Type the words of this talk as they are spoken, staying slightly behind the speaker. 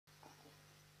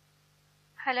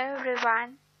Hello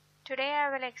everyone. Today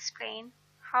I will explain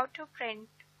how to print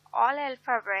all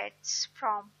alphabets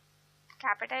from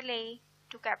capital A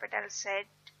to capital Z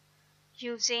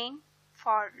using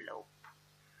for loop.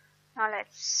 Now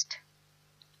let's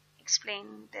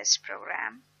explain this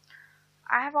program.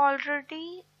 I have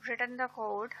already written the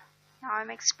code. Now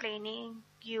I'm explaining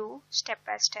you step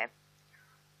by step.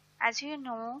 As you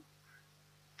know,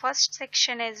 first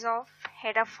section is of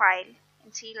header file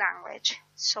in C language.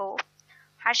 So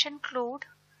 #include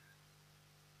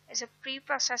is a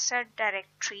preprocessor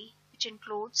directory which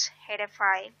includes header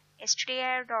file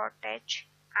stdio.h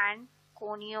and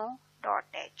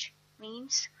conio.h,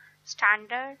 means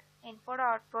standard input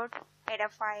output header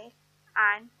file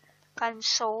and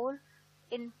console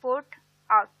input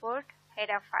output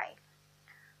header file.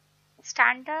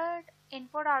 Standard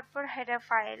input output header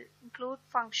file include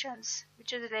functions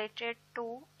which is related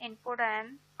to input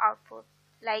and output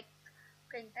like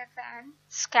printf and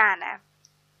scanf.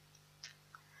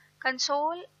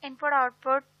 Console input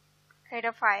output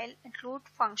header file include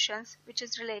functions which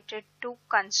is related to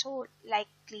console like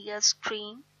clear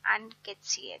screen and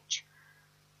getch.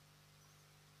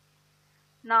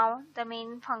 Now the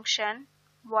main function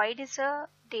void is a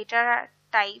data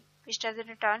type which doesn't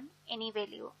return any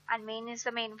value, and main is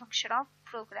the main function of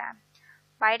program.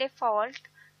 By default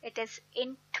it is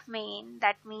int main,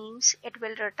 that means it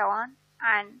will return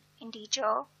an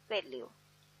integer value.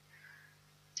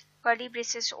 Curly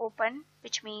braces open,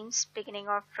 which means beginning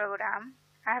of program.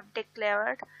 I have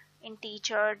declared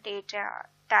integer data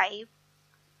type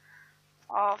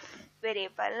of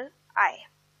variable I.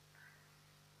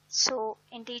 So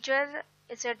integer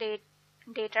is a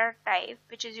data type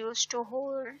which is used to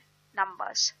hold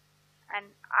numbers, and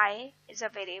I is a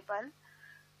variable.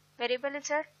 Variable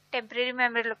is a temporary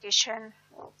memory location.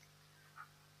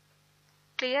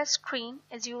 Clear screen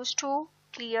is used to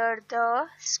clear the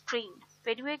screen.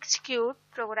 When you execute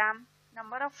program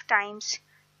number of times,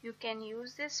 you can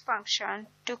use this function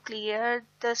to clear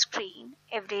the screen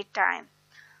every time.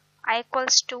 I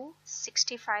equals to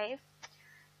 65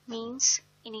 means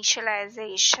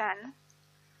initialization.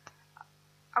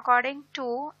 According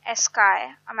to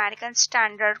ASCII, American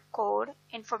Standard Code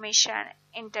Information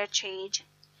Interchange,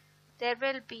 there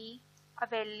will be a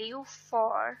value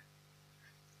for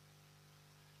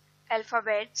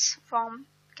alphabets from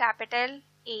capital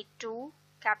A to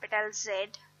capital Z,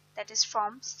 that is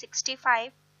from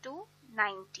 65 to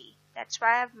 90. That's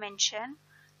why I've mentioned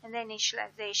in the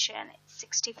initialization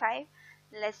 65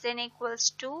 less than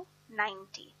equals to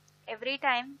 90. Every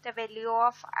time the value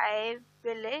of I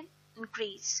will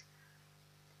increase.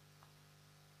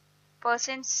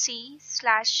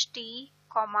 %C/t,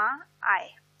 I.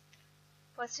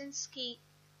 %C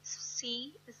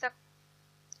is the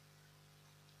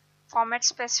format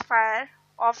specifier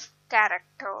of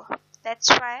character. That's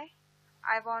why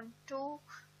I want to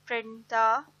print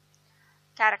the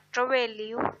character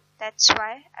value. That's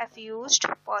why I've used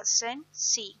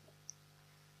 %C.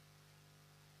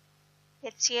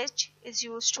 getch is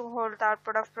used to hold the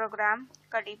output of program.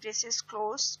 Curly braces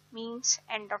close means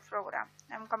end of program.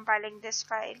 I'm compiling this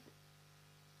file.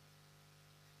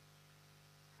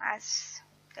 As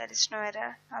there is no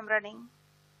error, I'm running.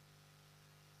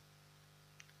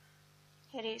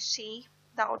 Here you see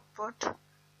the output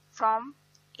from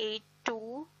A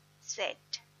to Z.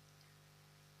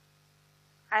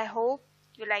 I hope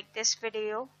you like this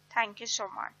video. Thank you so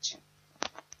much.